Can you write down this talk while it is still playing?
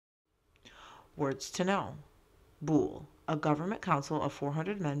Words to know. Boule, a government council of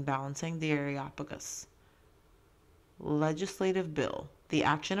 400 men balancing the Areopagus. Legislative bill, the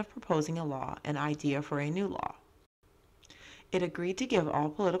action of proposing a law, an idea for a new law. It agreed to give all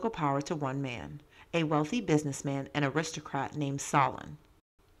political power to one man, a wealthy businessman and aristocrat named Solon.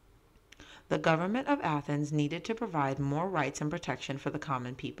 The government of Athens needed to provide more rights and protection for the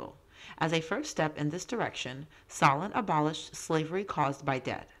common people. As a first step in this direction, Solon abolished slavery caused by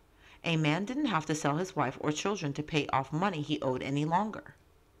debt. A man didn't have to sell his wife or children to pay off money he owed any longer.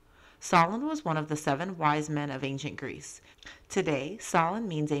 Solon was one of the 7 wise men of ancient Greece. Today, Solon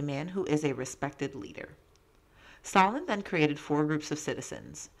means a man who is a respected leader. Solon then created 4 groups of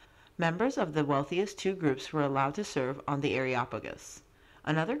citizens. Members of the wealthiest 2 groups were allowed to serve on the Areopagus.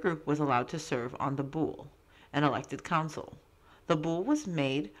 Another group was allowed to serve on the Boule, an elected council. The Boule was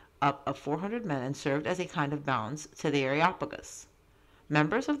made up of 400 men and served as a kind of balance to the Areopagus.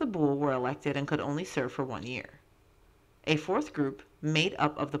 Members of the Boule were elected and could only serve for 1 year. A 4th group, made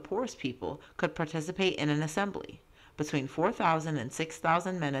up of the poorest people, could participate in an assembly. Between 4,000 and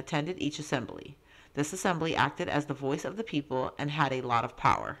 6,000 men attended each assembly. This assembly acted as the voice of the people and had a lot of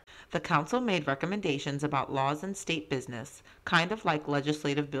power. The council made recommendations about laws and state business, kind of like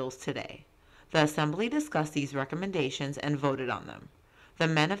legislative bills today. The assembly discussed these recommendations and voted on them. The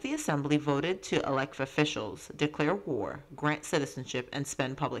men of the assembly voted to elect officials, declare war, grant citizenship, and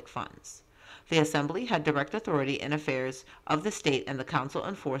spend public funds. The assembly had direct authority in affairs of the state, and the council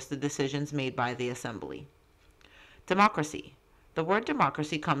enforced the decisions made by the assembly. Democracy. The word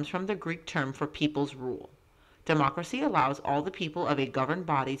democracy comes from the Greek term for people's rule. Democracy allows all the people of a governed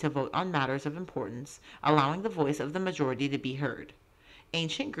body to vote on matters of importance, allowing the voice of the majority to be heard.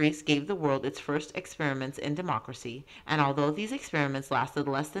 Ancient Greece gave the world its first experiments in democracy, and although these experiments lasted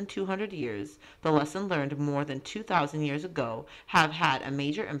less than 200 years, the lesson learned more than 2,000 years ago have had a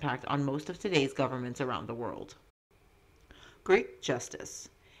major impact on most of today's governments around the world. Greek justice.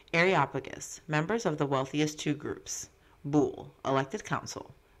 Areopagus, members of the wealthiest 2 groups. Boule, elected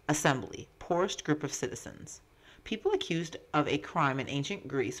council. Assembly, poorest group of citizens. People accused of a crime in ancient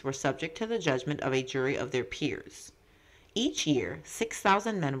Greece were subject to the judgment of a jury of their peers. Each year,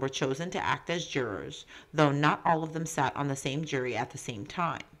 6,000 men were chosen to act as jurors, though not all of them sat on the same jury at the same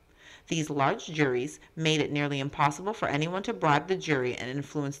time. These large juries made it nearly impossible for anyone to bribe the jury and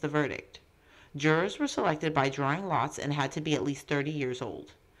influence the verdict. Jurors were selected by drawing lots and had to be at least 30 years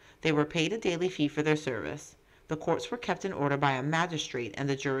old. They were paid a daily fee for their service. The courts were kept in order by a magistrate, and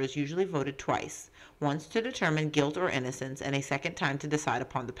the jurors usually voted twice, once to determine guilt or innocence and a second time to decide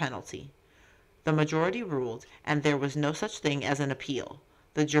upon the penalty. The majority ruled, and there was no such thing as an appeal.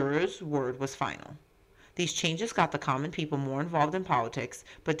 The juror's word was final. These changes got the common people more involved in politics,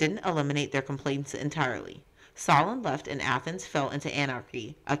 but didn't eliminate their complaints entirely. Solon left and Athens fell into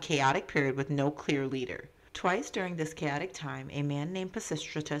anarchy, a chaotic period with no clear leader. Twice during this chaotic time, a man named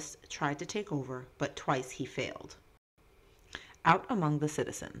Pisistratus tried to take over, but twice he failed. Out among the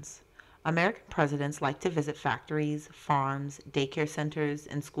citizens. American presidents like to visit factories, farms, daycare centers,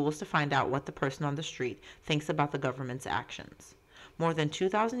 and schools to find out what the person on the street thinks about the government's actions. More than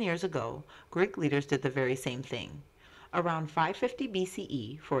 2,000 years ago, Greek leaders did the very same thing. Around 550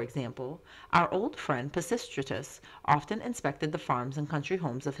 BCE, for example, our old friend Pisistratus often inspected the farms and country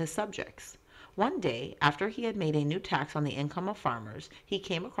homes of his subjects. One day, after he had made a new tax on the income of farmers, he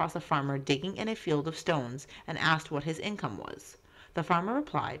came across a farmer digging in a field of stones and asked what his income was. The farmer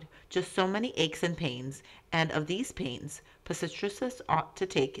replied, "Just so many aches and pains, and of these pains, Pisistratus ought to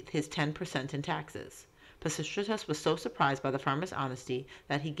take his 10% in taxes." Pisistratus was so surprised by the farmer's honesty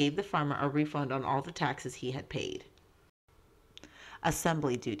that he gave the farmer a refund on all the taxes he had paid.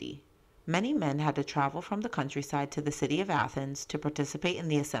 Assembly duty. Many men had to travel from the countryside to the city of Athens to participate in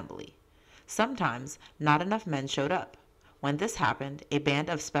the assembly. Sometimes, not enough men showed up. When this happened, a band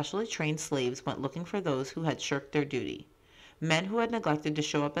of specially trained slaves went looking for those who had shirked their duty. Men who had neglected to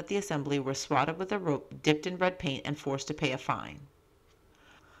show up at the assembly were swatted with a rope dipped in red paint and forced to pay a fine.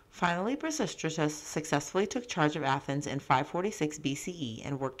 Finally, Pisistratus successfully took charge of Athens in 546 BCE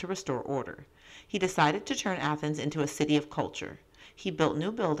and worked to restore order. He decided to turn Athens into a city of culture. He built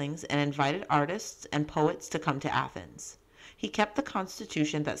new buildings and invited artists and poets to come to Athens. He kept the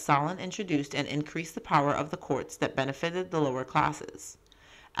constitution that Solon introduced and increased the power of the courts that benefited the lower classes.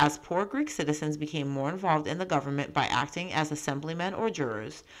 As poor Greek citizens became more involved in the government by acting as assemblymen or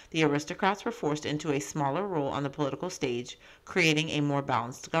jurors, the aristocrats were forced into a smaller role on the political stage, creating a more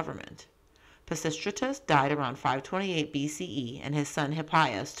balanced government. Pisistratus died around 528 BCE, and his son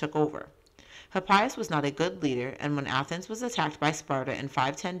Hippias took over. Hippias was not a good leader, and when Athens was attacked by Sparta in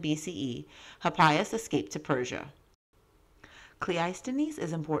 510 BCE, Hippias escaped to Persia. Cleisthenes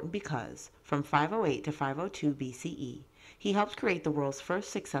is important because, from 508 to 502 BCE, he helped create the world's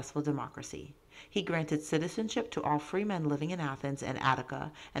first successful democracy. He granted citizenship to all free men living in Athens and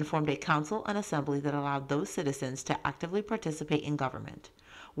Attica and formed a council and assembly that allowed those citizens to actively participate in government.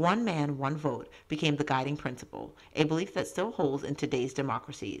 One man, one vote became the guiding principle, a belief that still holds in today's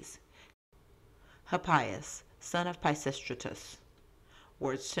democracies. Hippias, son of Pisistratus.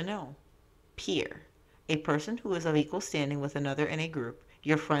 Words to know. Peer, a person who is of equal standing with another in a group.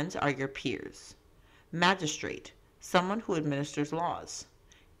 Your friends are your peers. Magistrate, someone who administers laws.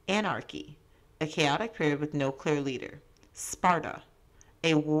 Anarchy, a chaotic period with no clear leader. Sparta,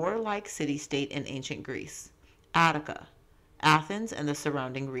 a warlike city-state in ancient Greece. Attica, Athens and the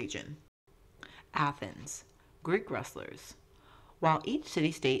surrounding region. Athens, Greek wrestlers. While each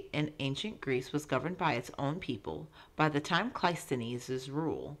city-state in ancient Greece was governed by its own people, by the time Cleisthenes'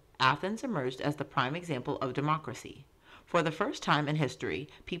 rule, Athens emerged as the prime example of democracy. For the first time in history,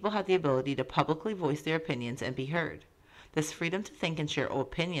 people had the ability to publicly voice their opinions and be heard. This freedom to think and share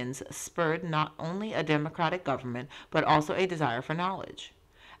opinions spurred not only a democratic government, but also a desire for knowledge.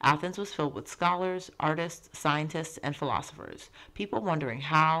 Athens was filled with scholars, artists, scientists, and philosophers, people wondering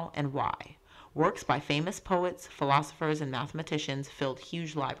how and why. Works by famous poets, philosophers, and mathematicians filled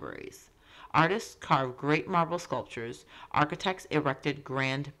huge libraries. Artists carved great marble sculptures. Architects erected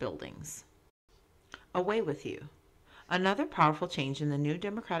grand buildings. Away with you. Another powerful change in the new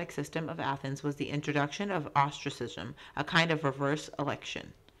democratic system of Athens was the introduction of ostracism, a kind of reverse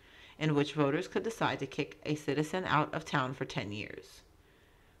election, in which voters could decide to kick a citizen out of town for 10 years.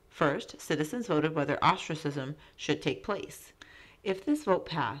 First, citizens voted whether ostracism should take place. If this vote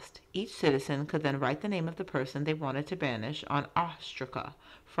passed, each citizen could then write the name of the person they wanted to banish on ostraca,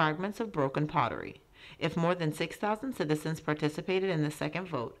 fragments of broken pottery. If more than 6,000 citizens participated in the second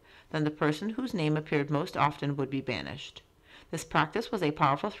vote, then the person whose name appeared most often would be banished. This practice was a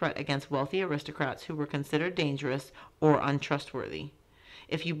powerful threat against wealthy aristocrats who were considered dangerous or untrustworthy.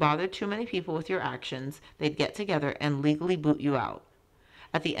 If you bothered too many people with your actions, they'd get together and legally boot you out.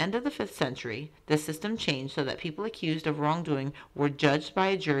 At the end of the 5th century, the system changed so that people accused of wrongdoing were judged by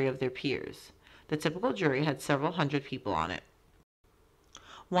a jury of their peers. The typical jury had several hundred people on it.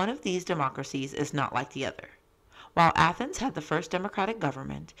 One of these democracies is not like the other. While Athens had the first democratic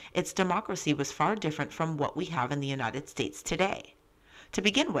government, its democracy was far different from what we have in the United States today. To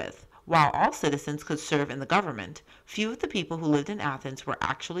begin with, while all citizens could serve in the government, few of the people who lived in Athens were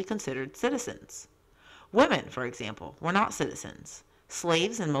actually considered citizens. Women, for example, were not citizens.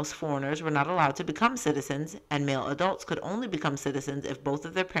 Slaves and most foreigners were not allowed to become citizens, and male adults could only become citizens if both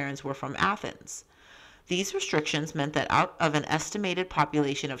of their parents were from Athens. These restrictions meant that out of an estimated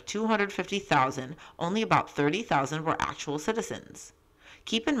population of 250,000, only about 30,000 were actual citizens.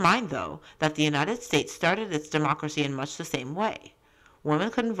 Keep in mind, though, that the United States started its democracy in much the same way.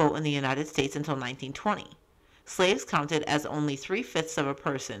 Women couldn't vote in the United States until 1920. Slaves counted as only 3/5 of a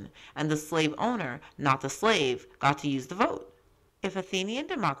person, and the slave owner, not the slave, got to use the vote. If Athenian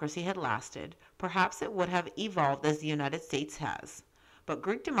democracy had lasted, perhaps it would have evolved as the United States has. But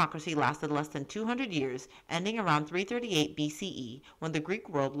Greek democracy lasted less than 200 years, ending around 338 BCE when the Greek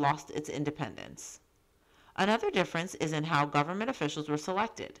world lost its independence. Another difference is in how government officials were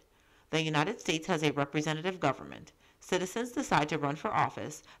selected. The United States has a representative government. Citizens decide to run for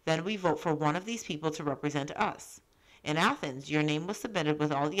office, then we vote for one of these people to represent us. In Athens, your name was submitted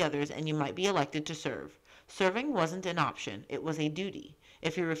with all the others and you might be elected to serve. Serving wasn't an option, it was a duty.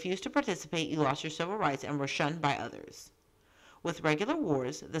 If you refused to participate, you lost your civil rights and were shunned by others. With regular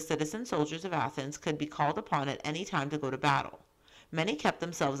wars, the citizen soldiers of Athens could be called upon at any time to go to battle. Many kept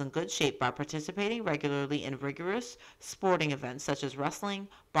themselves in good shape by participating regularly in rigorous sporting events such as wrestling,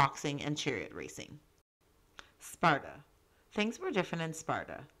 boxing, and chariot racing. Sparta. Things were different in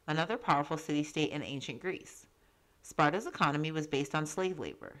Sparta, another powerful city-state in ancient Greece. Sparta's economy was based on slave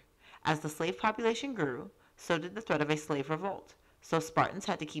labor. As the slave population grew, so did the threat of a slave revolt, so Spartans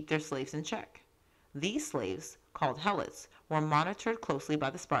had to keep their slaves in check. These slaves, called helots, were monitored closely by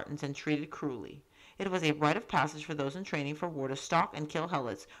the Spartans and treated cruelly. It was a rite of passage for those in training for war to stalk and kill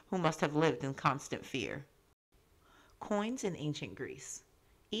helots who must have lived in constant fear. Coins in ancient Greece.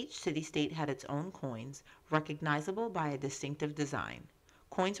 Each city-state had its own coins, recognizable by a distinctive design.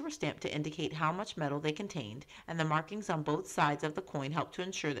 Coins were stamped to indicate how much metal they contained, and the markings on both sides of the coin helped to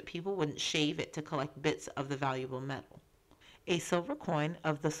ensure that people wouldn't shave it to collect bits of the valuable metal. A silver coin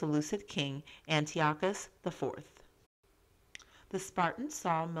of the Seleucid king Antiochus IV. The Spartans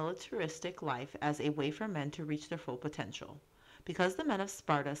saw militaristic life as a way for men to reach their full potential. Because the men of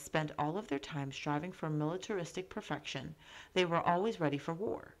Sparta spent all of their time striving for militaristic perfection, they were always ready for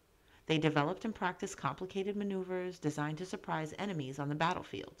war. They developed and practiced complicated maneuvers designed to surprise enemies on the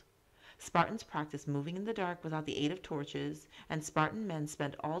battlefield. Spartans practiced moving in the dark without the aid of torches, and Spartan men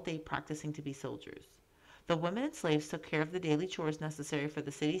spent all day practicing to be soldiers. The women and slaves took care of the daily chores necessary for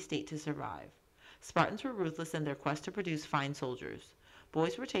the city-state to survive. Spartans were ruthless in their quest to produce fine soldiers.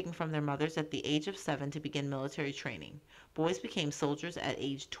 Boys were taken from their mothers at the age of 7 to begin military training. Boys became soldiers at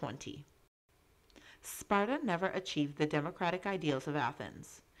age 20. Sparta never achieved the democratic ideals of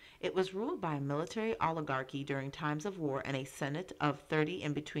Athens. It was ruled by a military oligarchy during times of war and a senate of 30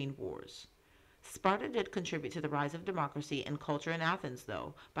 in between wars. Sparta did contribute to the rise of democracy and culture in Athens,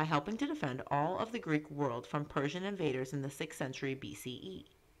 though, by helping to defend all of the Greek world from Persian invaders in the 6th century BCE.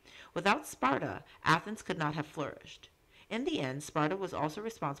 Without Sparta, Athens could not have flourished. In the end, Sparta was also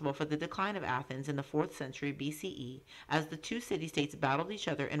responsible for the decline of Athens in the 4th century BCE as the two city-states battled each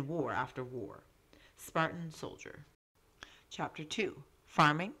other in war after war. Spartan Soldier. Chapter 2.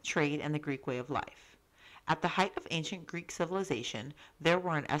 Farming, Trade, and the Greek Way of Life. At the height of ancient Greek civilization, there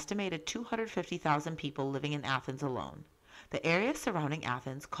were an estimated 250,000 people living in Athens alone. The area surrounding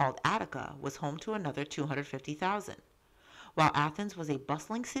Athens, called Attica, was home to another 250,000. While Athens was a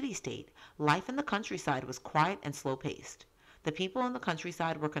bustling city-state, life in the countryside was quiet and slow-paced. The people in the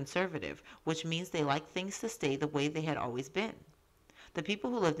countryside were conservative, which means they liked things to stay the way they had always been. The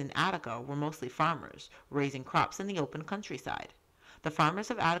people who lived in Attica were mostly farmers, raising crops in the open countryside. The farmers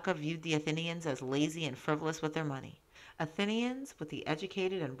of Attica viewed the Athenians as lazy and frivolous with their money. Athenians, with the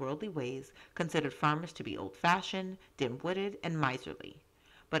educated and worldly ways, considered farmers to be old-fashioned, dim-witted, and miserly.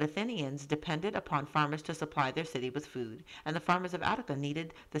 But Athenians depended upon farmers to supply their city with food, and the farmers of Attica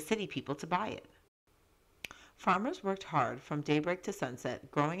needed the city people to buy it. Farmers worked hard from daybreak to sunset,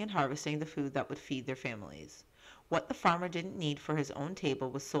 growing and harvesting the food that would feed their families. What the farmer didn't need for his own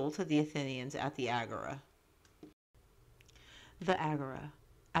table was sold to the Athenians at the Agora. The Agora.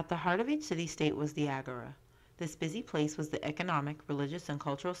 At the heart of each city-state was the Agora. This busy place was the economic, religious, and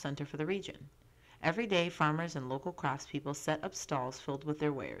cultural center for the region. Every day, farmers and local craftspeople set up stalls filled with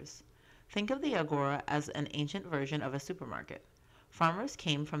their wares. Think of the Agora as an ancient version of a supermarket. Farmers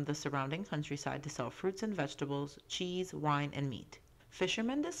came from the surrounding countryside to sell fruits and vegetables, cheese, wine, and meat.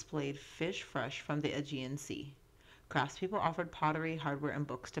 Fishermen displayed fish fresh from the Aegean Sea. Craftspeople offered pottery, hardware, and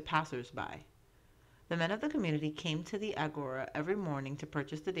books to passers-by. The men of the community came to the Agora every morning to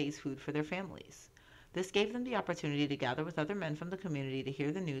purchase the day's food for their families. This gave them the opportunity to gather with other men from the community to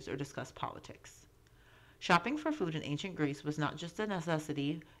hear the news or discuss politics. Shopping for food in ancient Greece was not just a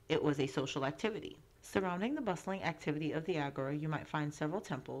necessity, it was a social activity. Surrounding the bustling activity of the Agora, you might find several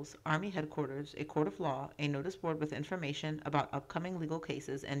temples, army headquarters, a court of law, a notice board with information about upcoming legal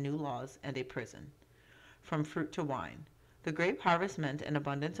cases and new laws, and a prison. From fruit to wine. The grape harvest meant an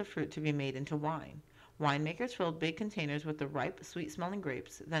abundance of fruit to be made into wine. Winemakers filled big containers with the ripe, sweet-smelling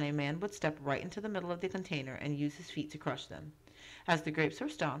grapes. Then a man would step right into the middle of the container and use his feet to crush them. As the grapes were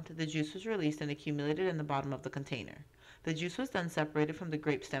stomped, the juice was released and accumulated in the bottom of the container. The juice was then separated from the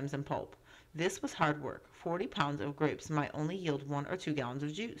grape stems and pulp. This was hard work. 40 pounds of grapes might only yield 1 or 2 gallons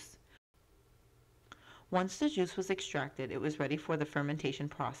of juice. Once the juice was extracted, it was ready for the fermentation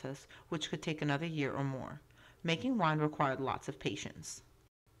process, which could take another year or more. Making wine required lots of patience.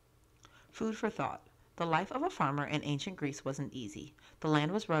 Food for thought. The life of a farmer in ancient Greece wasn't easy. The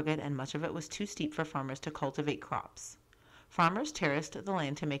land was rugged and much of it was too steep for farmers to cultivate crops. Farmers terraced the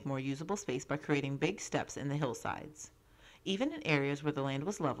land to make more usable space by creating big steps in the hillsides. Even in areas where the land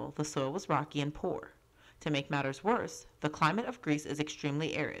was level, the soil was rocky and poor. To make matters worse, the climate of Greece is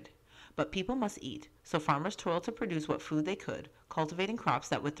extremely arid. But people must eat, so farmers toiled to produce what food they could, cultivating crops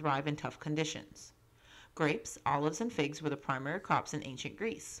that would thrive in tough conditions. Grapes, olives, and figs were the primary crops in ancient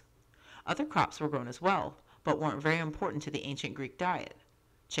Greece. Other crops were grown as well, but weren't very important to the ancient Greek diet.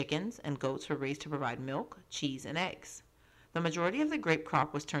 Chickens and goats were raised to provide milk, cheese, and eggs. The majority of the grape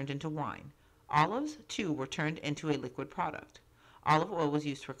crop was turned into wine. Olives, too, were turned into a liquid product. Olive oil was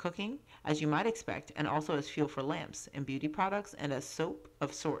used for cooking, as you might expect, and also as fuel for lamps, in beauty products, and as soap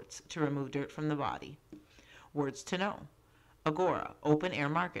of sorts to remove dirt from the body. Words to know. Agora, open air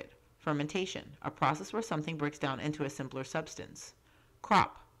market. Fermentation, a process where something breaks down into a simpler substance.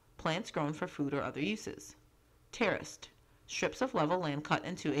 Crop, plants grown for food or other uses. Terraced, strips of level land cut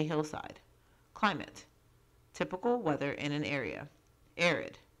into a hillside. Climate, typical weather in an area.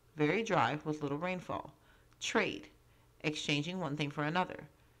 Arid, very dry with little rainfall. Trade, exchanging one thing for another.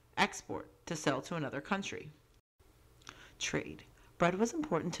 Export, to sell to another country. Trade, Bread was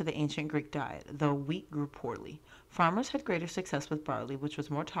important to the ancient Greek diet, though wheat grew poorly. Farmers had greater success with barley, which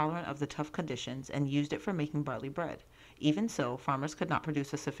was more tolerant of the tough conditions, and used it for making barley bread. Even so, farmers could not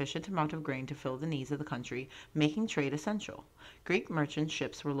produce a sufficient amount of grain to fill the needs of the country, making trade essential. Greek merchant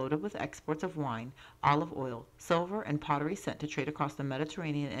ships were loaded with exports of wine, olive oil, silver, and pottery sent to trade across the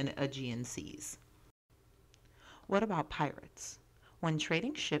Mediterranean and Aegean seas. What about pirates? When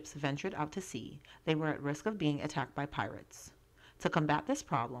trading ships ventured out to sea, they were at risk of being attacked by pirates. To combat this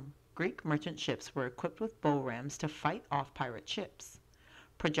problem, Greek merchant ships were equipped with bow rams to fight off pirate ships.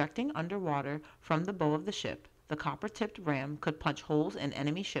 Projecting underwater from the bow of the ship, the copper-tipped ram could punch holes in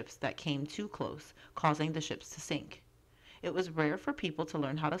enemy ships that came too close, causing the ships to sink. It was rare for people to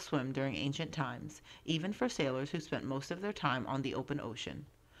learn how to swim during ancient times, even for sailors who spent most of their time on the open ocean.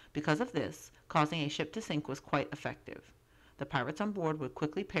 Because of this, causing a ship to sink was quite effective. The pirates on board would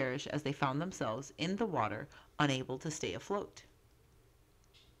quickly perish as they found themselves in the water, unable to stay afloat.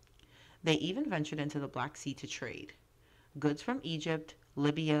 They even ventured into the Black Sea to trade. Goods from Egypt,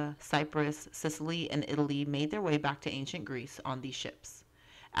 Libya, Cyprus, Sicily, and Italy made their way back to ancient Greece on these ships.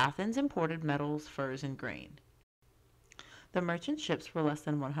 Athens imported metals, furs, and grain. The merchant ships were less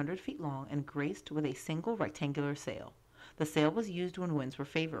than 100 feet long and graced with a single rectangular sail. The sail was used when winds were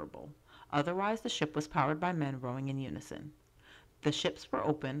favorable. Otherwise, the ship was powered by men rowing in unison. The ships were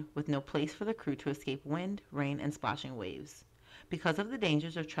open, with no place for the crew to escape wind, rain, and splashing waves. Because of the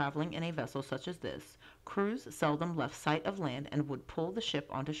dangers of traveling in a vessel such as this, crews seldom left sight of land and would pull the ship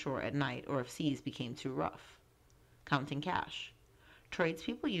onto shore at night or if seas became too rough. Counting cash.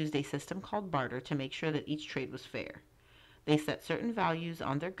 Tradespeople used a system called barter to make sure that each trade was fair. They set certain values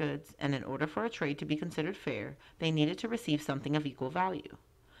on their goods, and in order for a trade to be considered fair, they needed to receive something of equal value.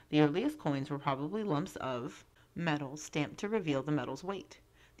 The earliest coins were probably lumps of metal stamped to reveal the metal's weight.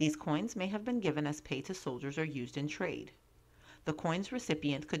 These coins may have been given as pay to soldiers or used in trade. The coin's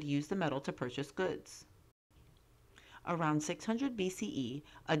recipient could use the metal to purchase goods. Around 600 BCE,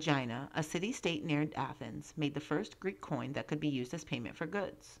 Aegina, a city-state near Athens, made the first Greek coin that could be used as payment for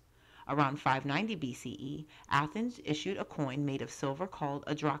goods. Around 590 BCE, Athens issued a coin made of silver called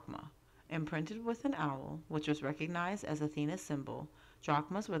a drachma. Imprinted with an owl, which was recognized as Athena's symbol,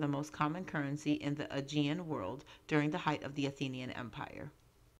 drachmas were the most common currency in the Aegean world during the height of the Athenian Empire.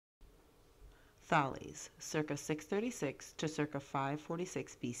 Thales, circa 636 to circa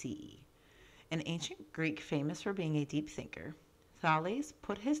 546 BCE. An ancient Greek famous for being a deep thinker, Thales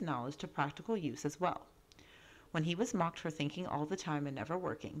put his knowledge to practical use as well. When he was mocked for thinking all the time and never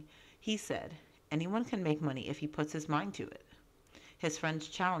working, he said, "Anyone can make money if he puts his mind to it." His friends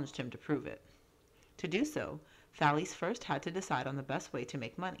challenged him to prove it. To do so, Thales first had to decide on the best way to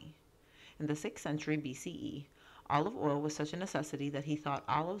make money. In the 6th century BCE, olive oil was such a necessity that he thought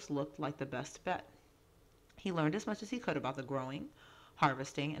olives looked like the best bet. He learned as much as he could about the growing,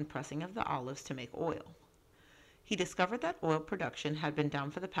 harvesting, and pressing of the olives to make oil. He discovered that oil production had been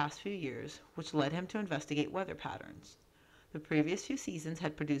down for the past few years, which led him to investigate weather patterns. The previous few seasons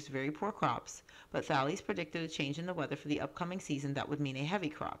had produced very poor crops, but Thales predicted a change in the weather for the upcoming season that would mean a heavy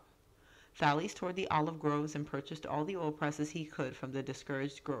crop. Thales toured the olive groves and purchased all the oil presses he could from the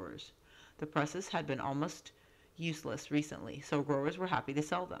discouraged growers. The presses had been almost useless recently, so growers were happy to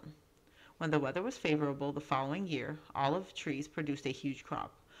sell them. When the weather was favorable the following year, olive trees produced a huge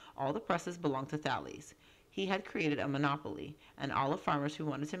crop. All the presses belonged to Thales. He had created a monopoly, and olive farmers who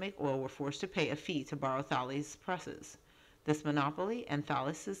wanted to make oil were forced to pay a fee to borrow Thales' presses. This monopoly and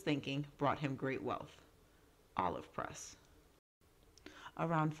Thales' thinking brought him great wealth. Olive press.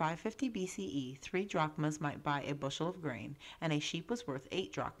 Around 550 BCE, 3 drachmas might buy a bushel of grain, and a sheep was worth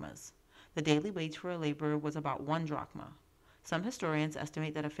 8 drachmas. The daily wage for a laborer was about 1 drachma. Some historians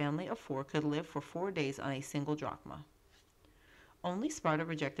estimate that a family of 4 could live for 4 days on a single drachma. Only Sparta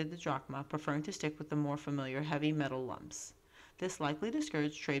rejected the drachma, preferring to stick with the more familiar heavy metal lumps. This likely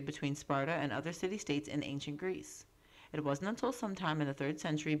discouraged trade between Sparta and other city-states in ancient Greece. It wasn't until sometime in the 3rd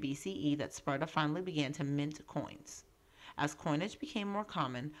century BCE that Sparta finally began to mint coins. As coinage became more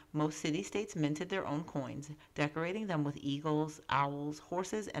common, most city-states minted their own coins, decorating them with eagles, owls,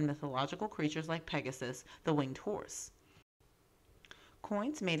 horses, and mythological creatures like Pegasus, the winged horse.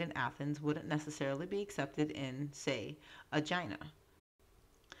 Coins made in Athens wouldn't necessarily be accepted in, say, Aegina.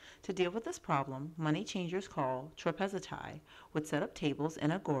 To deal with this problem, money changers called trapezatai would set up tables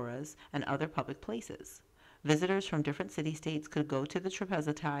in agoras and other public places. Visitors from different city-states could go to the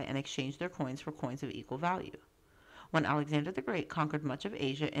trapezatai and exchange their coins for coins of equal value. When Alexander the Great conquered much of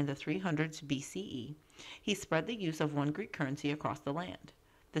Asia in the 300s BCE, he spread the use of one Greek currency across the land.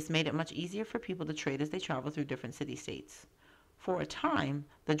 This made it much easier for people to trade as they traveled through different city-states. For a time,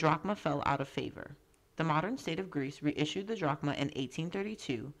 the drachma fell out of favor. The modern state of Greece reissued the drachma in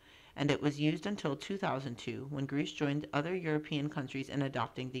 1832, and it was used until 2002 when Greece joined other European countries in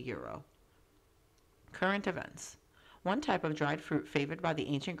adopting the euro. Current events. One type of dried fruit favored by the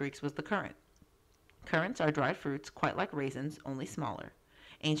ancient Greeks was the currant. Currants are dried fruits quite like raisins, only smaller.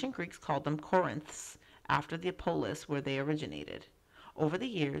 Ancient Greeks called them corinths after the polis where they originated. Over the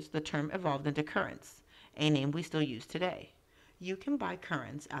years, the term evolved into currants, a name we still use today. You can buy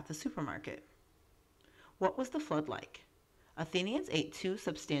currants at the supermarket. What was the flood like? Athenians ate 2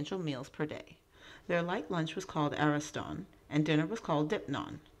 substantial meals per day. Their light lunch was called ariston, and dinner was called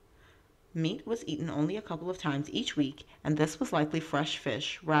dipnon. Meat was eaten only a couple of times each week, and this was likely fresh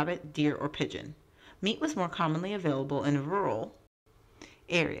fish, rabbit, deer, or pigeon. Meat was more commonly available in rural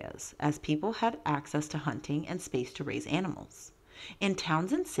areas, as people had access to hunting and space to raise animals. In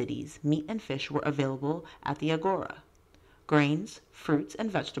towns and cities, meat and fish were available at the agora. Grains, fruits,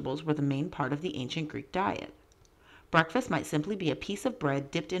 and vegetables were the main part of the ancient Greek diet. Breakfast might simply be a piece of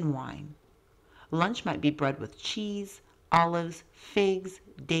bread dipped in wine. Lunch might be bread with cheese, olives, figs,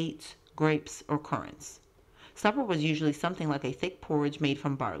 dates, grapes, or currants. Supper was usually something like a thick porridge made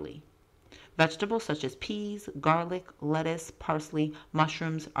from barley. Vegetables such as peas, garlic, lettuce, parsley,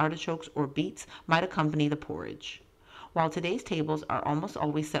 mushrooms, artichokes, or beets might accompany the porridge. While today's tables are almost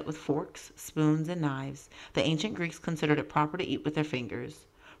always set with forks, spoons, and knives, the ancient Greeks considered it proper to eat with their fingers.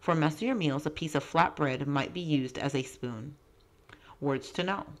 For messier meals, a piece of flat bread might be used as a spoon. Words to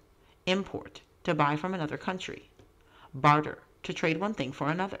know. Import, to buy from another country. Barter, to trade one thing for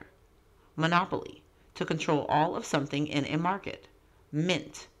another. Monopoly, to control all of something in a market.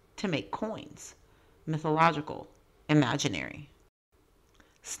 Mint, to make coins. Mythological, imaginary.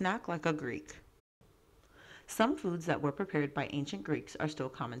 Snack like a Greek. Some foods that were prepared by ancient Greeks are still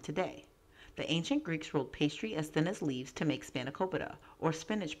common today. The ancient Greeks rolled pastry as thin as leaves to make spanakopita, or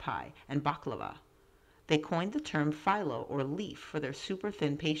spinach pie, and baklava. They coined the term phyllo, or leaf, for their super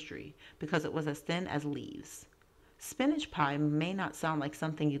thin pastry because it was as thin as leaves. Spinach pie may not sound like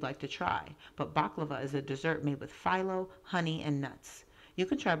something you'd like to try, but baklava is a dessert made with phyllo, honey, and nuts. You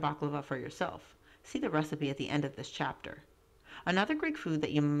can try baklava for yourself. See the recipe at the end of this chapter. Another Greek food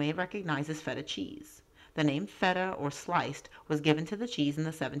that you may recognize is feta cheese. The name feta, or sliced, was given to the cheese in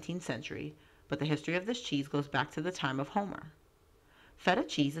the 17th century, but the history of this cheese goes back to the time of Homer. Feta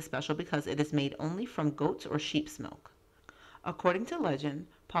cheese is special because it is made only from goat's or sheep's milk. According to legend,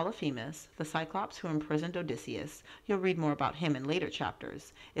 Polyphemus, the Cyclops who imprisoned Odysseus, you'll read more about him in later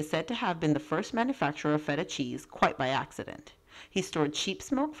chapters, is said to have been the first manufacturer of feta cheese quite by accident. He stored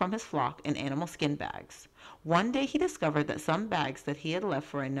sheep's milk from his flock in animal skin bags. One day he discovered that some bags that he had left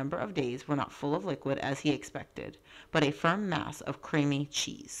for a number of days were not full of liquid as he expected, but a firm mass of creamy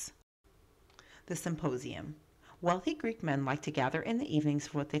cheese. The symposium. Wealthy Greek men liked to gather in the evenings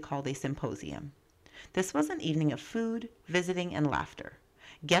for what they called a symposium. This was an evening of food, visiting, and laughter.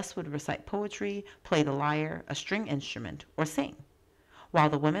 Guests would recite poetry, play the lyre, a string instrument, or sing. While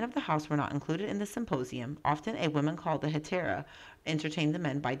the women of the house were not included in the symposium, often a woman called the hetera entertained the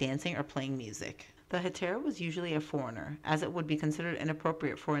men by dancing or playing music. The hetera was usually a foreigner, as it would be considered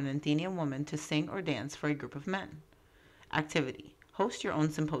inappropriate for an Athenian woman to sing or dance for a group of men. Activity. Host your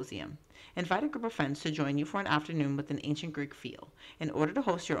own symposium. Invite a group of friends to join you for an afternoon with an ancient Greek feel. In order to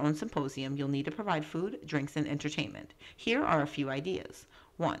host your own symposium, you'll need to provide food, drinks, and entertainment. Here are a few ideas.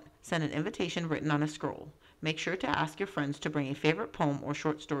 1. Send an invitation written on a scroll. Make sure to ask your friends to bring a favorite poem or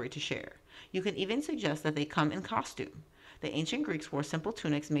short story to share. You can even suggest that they come in costume. The ancient Greeks wore simple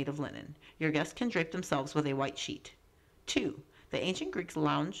tunics made of linen. Your guests can drape themselves with a white sheet. 2. The ancient Greeks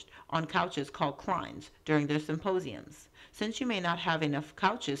lounged on couches called clines during their symposiums. Since you may not have enough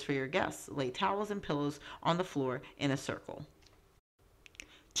couches for your guests, lay towels and pillows on the floor in a circle.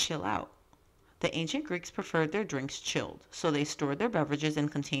 Chill out. The ancient Greeks preferred their drinks chilled, so they stored their beverages in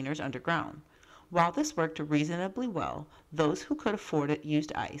containers underground. While this worked reasonably well, those who could afford it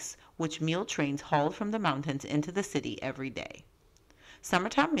used ice, which mule trains hauled from the mountains into the city every day.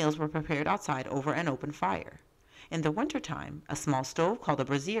 Summertime meals were prepared outside over an open fire. In the wintertime, a small stove called a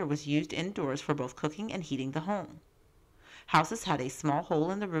brazier was used indoors for both cooking and heating the home. Houses had a small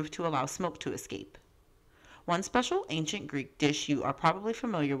hole in the roof to allow smoke to escape. One special ancient Greek dish you are probably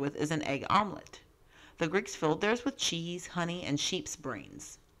familiar with is an egg omelet. The Greeks filled theirs with cheese, honey, and sheep's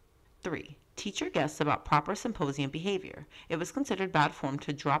brains. 3. Teach your guests about proper symposium behavior. It was considered bad form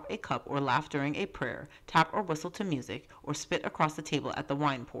to drop a cup or laugh during a prayer, tap or whistle to music, or spit across the table at the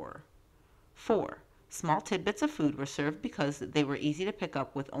wine pourer. 4. Small tidbits of food were served because they were easy to pick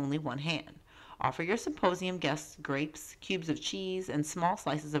up with only one hand. Offer your symposium guests grapes, cubes of cheese, and small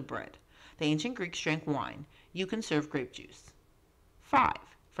slices of bread. The ancient Greeks drank wine. You can serve grape juice. 5.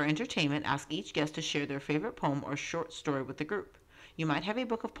 For entertainment, ask each guest to share their favorite poem or short story with the group. You might have a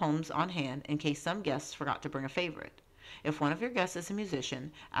book of poems on hand in case some guests forgot to bring a favorite. If one of your guests is a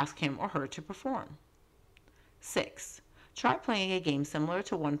musician, ask him or her to perform. 6. Try playing a game similar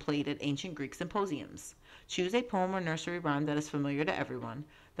to one played at ancient Greek symposiums. Choose a poem or nursery rhyme that is familiar to everyone.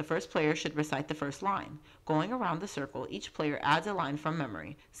 The first player should recite the first line. Going around the circle, each player adds a line from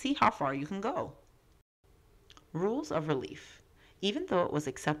memory. See how far you can go. Rules of relief. Even though it was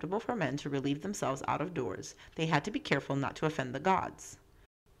acceptable for men to relieve themselves out of doors, they had to be careful not to offend the gods.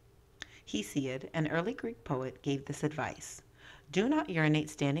 Hesiod, an early Greek poet, gave this advice. Do not urinate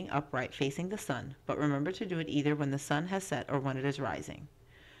standing upright facing the sun, but remember to do it either when the sun has set or when it is rising.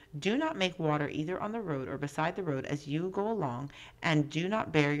 Do not make water either on the road or beside the road as you go along, and do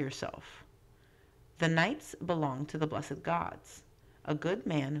not bare yourself. The nights belong to the blessed gods. A good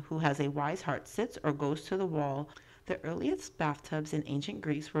man who has a wise heart sits or goes to the wall. The earliest bathtubs in ancient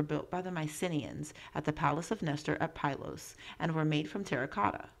Greece were built by the Mycenaeans at the palace of Nestor at Pylos and were made from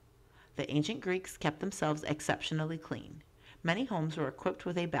terracotta. The ancient Greeks kept themselves exceptionally clean. Many homes were equipped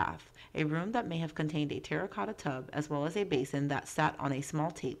with a bath, a room that may have contained a terracotta tub as well as a basin that sat on a small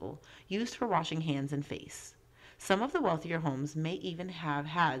table, used for washing hands and face. Some of the wealthier homes may even have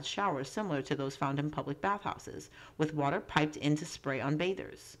had showers similar to those found in public bathhouses, with water piped in to spray on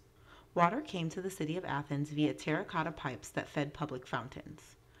bathers. Water came to the city of Athens via terracotta pipes that fed public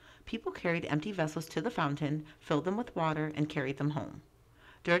fountains. People carried empty vessels to the fountain, filled them with water, and carried them home.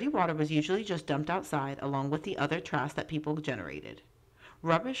 Dirty water was usually just dumped outside along with the other trash that people generated.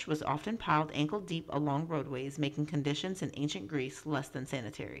 Rubbish was often piled ankle-deep along roadways, making conditions in ancient Greece less than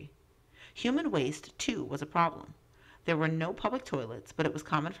sanitary. Human waste, too, was a problem. There were no public toilets, but it was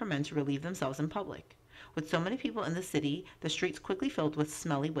common for men to relieve themselves in public. With so many people in the city, the streets quickly filled with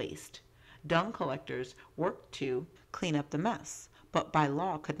smelly waste. Dung collectors worked to clean up the mess, but by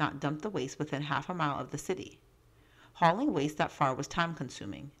law could not dump the waste within half a mile of the city. Hauling waste that far was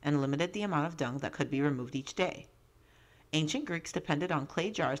time-consuming and limited the amount of dung that could be removed each day. Ancient Greeks depended on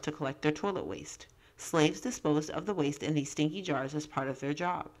clay jars to collect their toilet waste. Slaves disposed of the waste in these stinky jars as part of their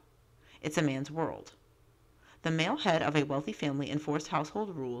job. It's a man's world. The male head of a wealthy family enforced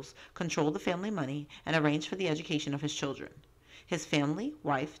household rules, controlled the family money, and arranged for the education of his children. His family,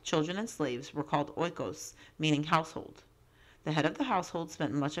 wife, children, and slaves were called oikos, meaning household. The head of the household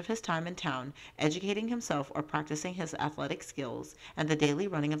spent much of his time in town educating himself or practicing his athletic skills, and the daily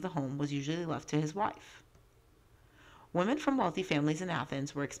running of the home was usually left to his wife. Women from wealthy families in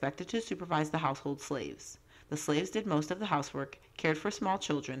Athens were expected to supervise the household slaves. The slaves did most of the housework, cared for small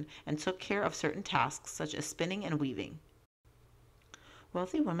children, and took care of certain tasks such as spinning and weaving.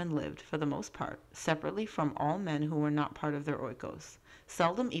 Wealthy women lived, for the most part, separately from all men who were not part of their oikos,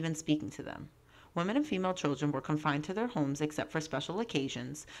 seldom even speaking to them. Women and female children were confined to their homes except for special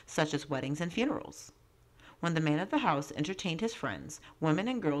occasions, such as weddings and funerals. When the man of the house entertained his friends, women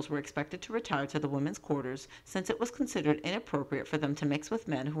and girls were expected to retire to the women's quarters since it was considered inappropriate for them to mix with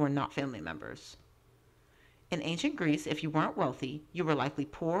men who were not family members. In ancient Greece, if you weren't wealthy, you were likely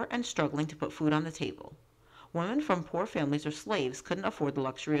poor and struggling to put food on the table. Women from poor families or slaves couldn't afford the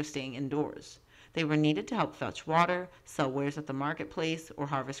luxury of staying indoors. They were needed to help fetch water, sell wares at the marketplace, or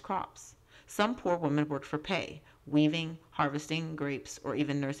harvest crops. Some poor women worked for pay, weaving, harvesting grapes, or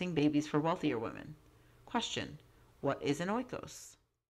even nursing babies for wealthier women. Question: what is an oikos?